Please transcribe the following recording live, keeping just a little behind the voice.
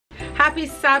Happy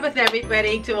Sabbath,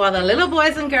 everybody, to all the little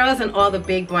boys and girls and all the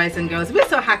big boys and girls. We're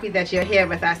so happy that you're here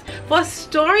with us for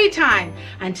story time.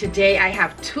 And today I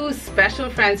have two special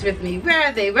friends with me. Where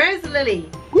are they? Where's Lily?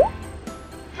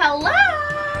 Hello!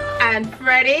 And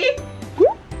Freddie?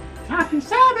 Happy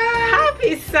Sabbath!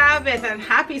 Happy Sabbath, and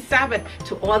happy Sabbath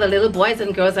to all the little boys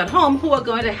and girls at home who are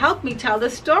going to help me tell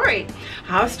the story.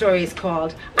 Our story is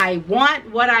called I Want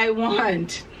What I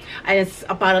Want. And it's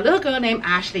about a little girl named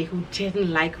Ashley who didn't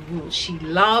like rules. She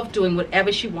loved doing whatever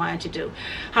she wanted to do.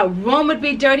 Her room would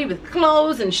be dirty with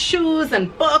clothes and shoes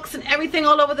and books and everything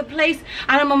all over the place.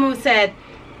 And her mom said,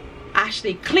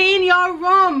 Ashley, clean your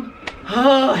room.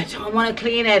 Oh, I don't want to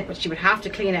clean it, but she would have to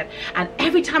clean it. And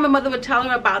every time her mother would tell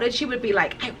her about it, she would be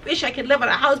like, I wish I could live in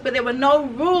a house, but there were no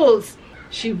rules.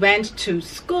 She went to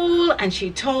school and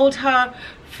she told her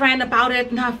friend about it,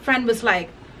 and her friend was like,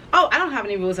 oh, I don't have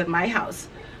any rules at my house.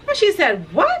 And she said,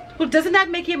 what? Well, doesn't that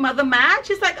make your mother mad?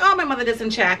 She's like, oh, my mother doesn't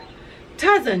check.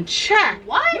 Doesn't check?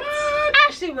 What?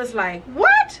 Ashley was like,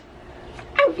 what?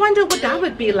 I wonder what that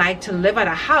would be like to live at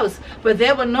a house where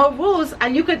there were no rules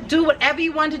and you could do whatever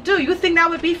you want to do. You think that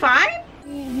would be fine?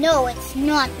 No, it's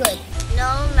not good.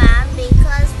 No, ma'am,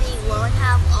 because we won't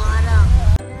have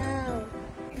order. No.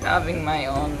 Having my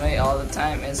own way all the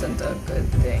time isn't a good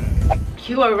thing.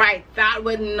 You are right. That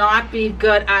would not be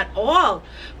good at all.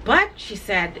 But she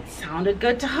said it sounded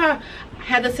good to her.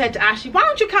 Heather said to Ashley, why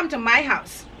don't you come to my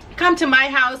house? Come to my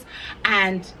house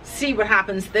and see what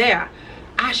happens there.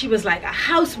 Ashley was like, a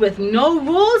house with no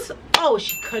rules? Oh,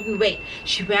 she couldn't wait.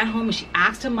 She ran home and she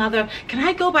asked her mother, can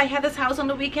I go by Heather's house on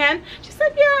the weekend? She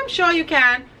said, yeah, I'm sure you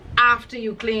can. After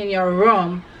you clean your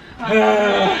room.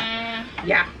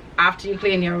 Yeah, after you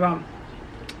clean your room.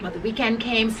 Well, the weekend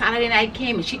came, Saturday night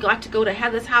came, and she got to go to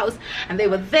Heather's house, and they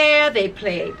were there. They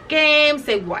played games,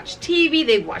 they watched TV,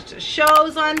 they watched the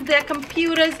shows on their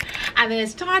computers, and then it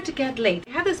started to get late.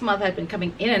 Heather's mother had been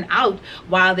coming in and out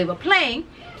while they were playing,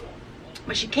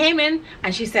 but she came in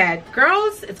and she said,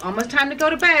 girls, it's almost time to go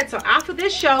to bed, so after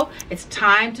this show, it's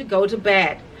time to go to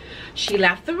bed. She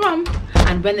left the room,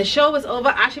 and when the show was over,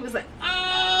 Ashley was like,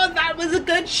 oh, that was a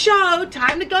good show,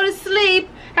 time to go to sleep.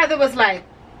 Heather was like,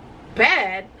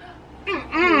 bed?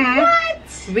 What?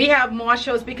 We have more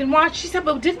shows we can watch. She said,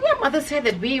 but didn't your mother say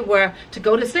that we were to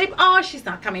go to sleep? Oh, she's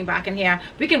not coming back in here.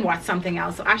 We can watch something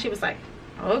else. So Ashley was like,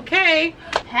 okay.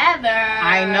 Heather.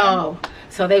 I know.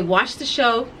 So they watched the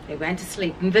show. They went to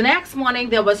sleep. And the next morning,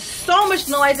 there was so much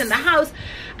noise in the house.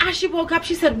 Ashley woke up.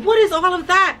 She said, what is all of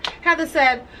that? Heather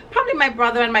said, probably my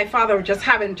brother and my father were just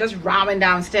rowing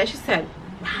downstairs. She said,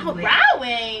 rowing?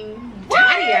 Rowing?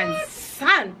 Daddy and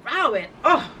son rowing.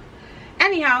 Oh.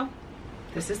 Anyhow,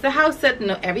 this is the house that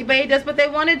everybody does what they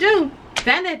want to do.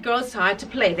 Then the girls started to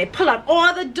play. They pull out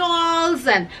all the dolls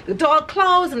and the doll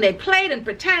clothes, and they played and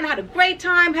pretend, had a great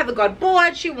time. Heather got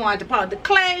bored. She wanted to pull out the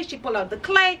clay. She pulled out the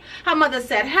clay. Her mother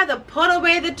said, Heather, put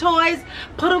away the toys,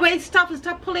 put away stuff and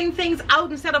start pulling things out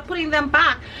instead of putting them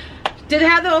back. Did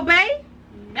Heather obey?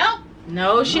 Nope.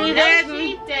 No, she didn't.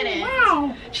 She didn't.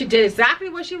 Wow. She did exactly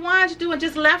what she wanted to do and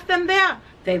just left them there.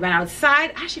 They went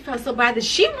outside. Ashley felt so bad that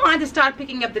she wanted to start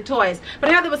picking up the toys.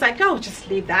 But Heather was like, oh, just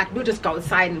leave that. We'll just go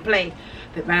outside and play.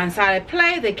 They went outside and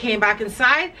play. They came back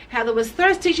inside. Heather was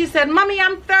thirsty. She said, Mommy,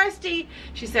 I'm thirsty.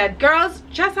 She said, girls,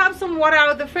 just have some water out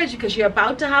of the fridge because you're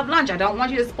about to have lunch. I don't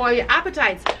want you to spoil your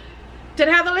appetites. Did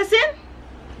Heather listen?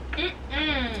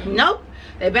 Nope.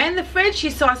 They went in the fridge.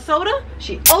 She saw soda.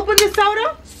 She opened the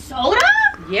soda. Soda?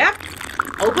 Yep.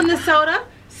 Opened the soda.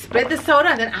 Split the soda,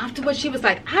 and then afterwards she was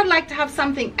like, I'd like to have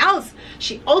something else.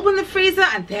 She opened the freezer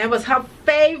and there was her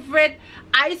favorite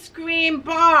ice cream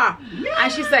bar. Yeah.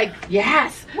 And she's like,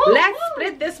 yes, let's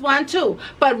split this one too.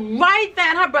 But right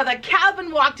then her brother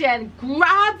Calvin walked in,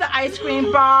 grabbed the ice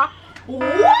cream bar.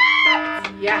 What?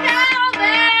 Yes.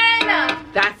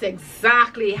 Calvin! That's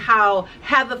exactly how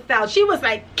Heather felt. She was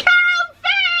like,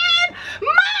 Calvin!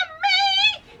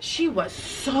 Mommy! She was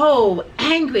so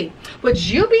angry. Would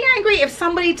you be angry if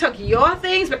somebody took your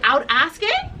things without asking?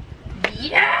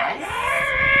 Yes!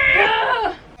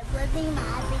 I would be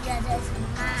mad because it's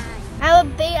mine. I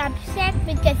would be upset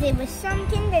because it was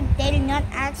something that they did not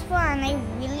ask for and I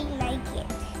really like it.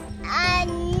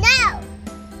 No!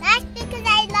 That's because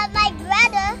I love my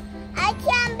brother. I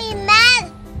can't be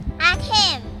mad at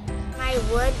him. I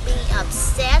would be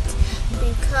upset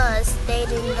because they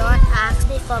did not ask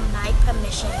me for my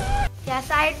permission. Yes,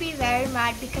 I'd be very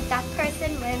mad because that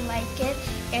person wouldn't like it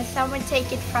if someone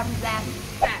take it from them.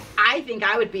 I think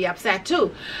I would be upset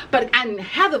too. And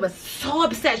Heather was so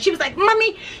upset. She was like,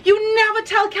 Mommy, you never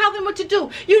tell Calvin what to do.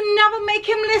 You never make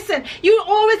him listen. You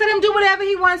always let him do whatever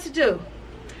he wants to do.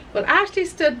 Well, Ashley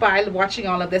stood by watching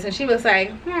all of this, and she was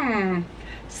like,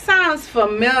 sounds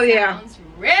familiar. Sounds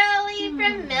really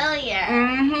familiar.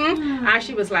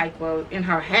 Ashley was like, well, in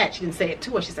her head, she didn't say it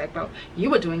to her. She's like, well, you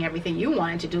were doing everything you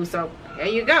wanted to do, so here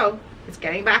you go. It's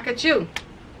getting back at you.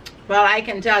 Well, I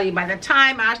can tell you, by the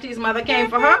time Ashley's mother came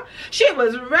for her, she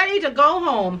was ready to go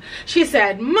home. She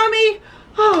said, Mommy,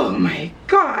 oh my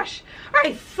gosh,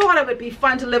 I thought it would be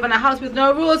fun to live in a house with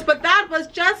no rules, but that was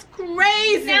just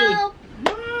crazy. No.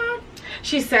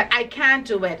 She said, I can't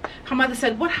do it. Her mother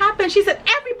said, what happened? She said,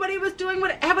 everybody was doing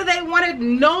whatever they wanted.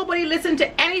 Nobody listened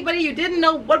to anybody. You didn't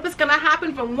know what was going to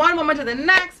happen from one moment to the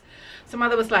next. So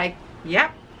mother was like,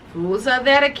 yep, rules are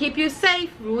there to keep you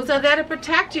safe. Rules are there to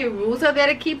protect you. Rules are there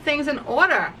to keep things in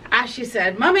order. As she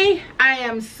said, Mommy, I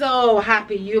am so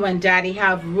happy you and Daddy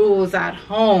have rules at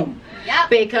home. Yep.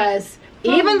 Because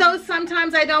even though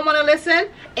sometimes I don't want to listen,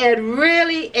 it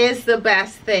really is the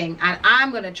best thing. And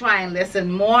I'm going to try and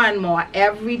listen more and more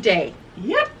every day.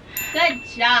 Yep. Good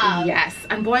job. Yes.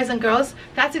 And boys and girls,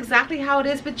 that's exactly how it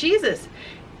is with Jesus.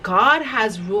 God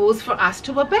has rules for us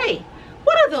to obey.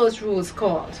 What are those rules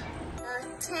called? The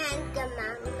 10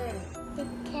 Commandments. The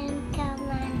 10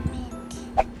 Commandments.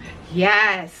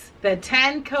 Yes, the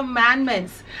 10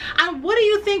 Commandments. And what do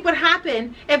you think would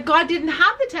happen if God didn't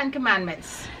have the 10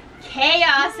 Commandments?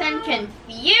 Chaos and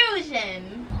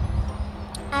confusion.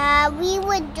 We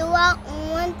would do our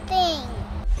own thing.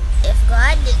 If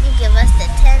God didn't give us the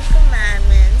 10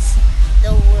 Commandments,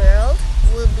 the world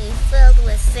will be filled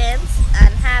with sins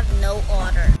and have no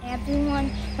order.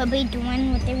 Everyone will be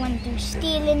doing what they want to do,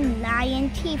 stealing, lying,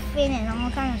 thieving, and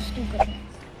all kinds of stupid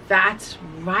things. That's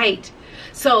right.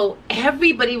 So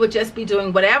everybody would just be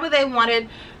doing whatever they wanted.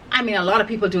 I mean, a lot of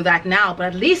people do that now, but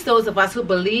at least those of us who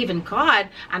believe in God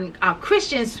and are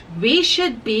Christians, we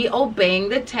should be obeying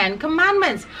the 10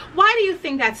 Commandments. Why do you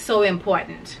think that's so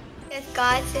important? Because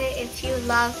God said if you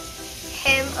love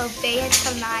Him, obey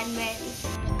His commandments.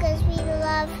 Because we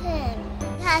love Him.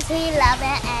 Because we love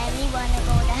Him and we want to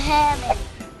go to heaven.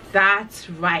 That's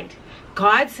right.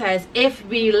 God says if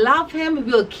we love Him,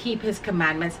 we'll keep His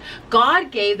commandments. God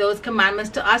gave those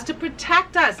commandments to us to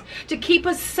protect us, to keep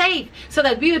us safe, so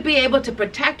that we would be able to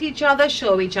protect each other,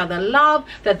 show each other love,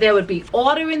 that there would be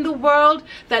order in the world,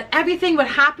 that everything would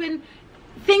happen,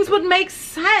 things would make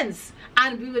sense,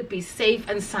 and we would be safe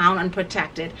and sound and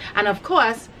protected. And of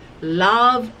course,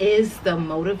 love is the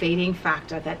motivating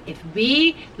factor, that if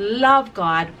we love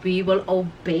God, we will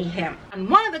obey Him. And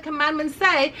one of the commandments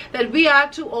say that we are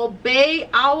to obey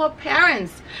our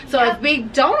parents. So if we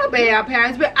don't obey our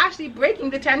parents, we're actually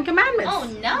breaking the 10 Commandments. Oh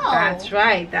no. That's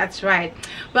right, that's right.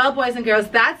 Well, boys and girls,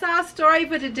 that's our story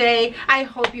for today. I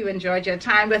hope you enjoyed your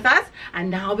time with us.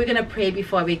 And now we're going to pray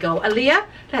before we go. Aaliyah,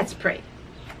 let's pray.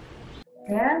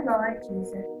 Dear Lord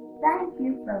Jesus, thank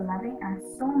you for loving us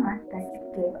so much that you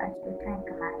gave us the 10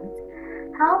 Commandments.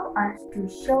 Help us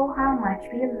to show how much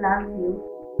we love you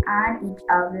and each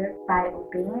other by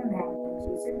obeying them. In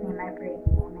Jesus' name I pray.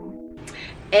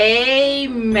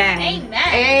 Amen.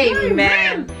 Amen. Amen.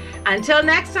 Amen. Until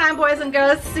next time, boys and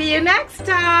girls, see you next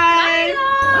time.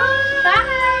 Bye.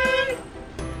 Bye.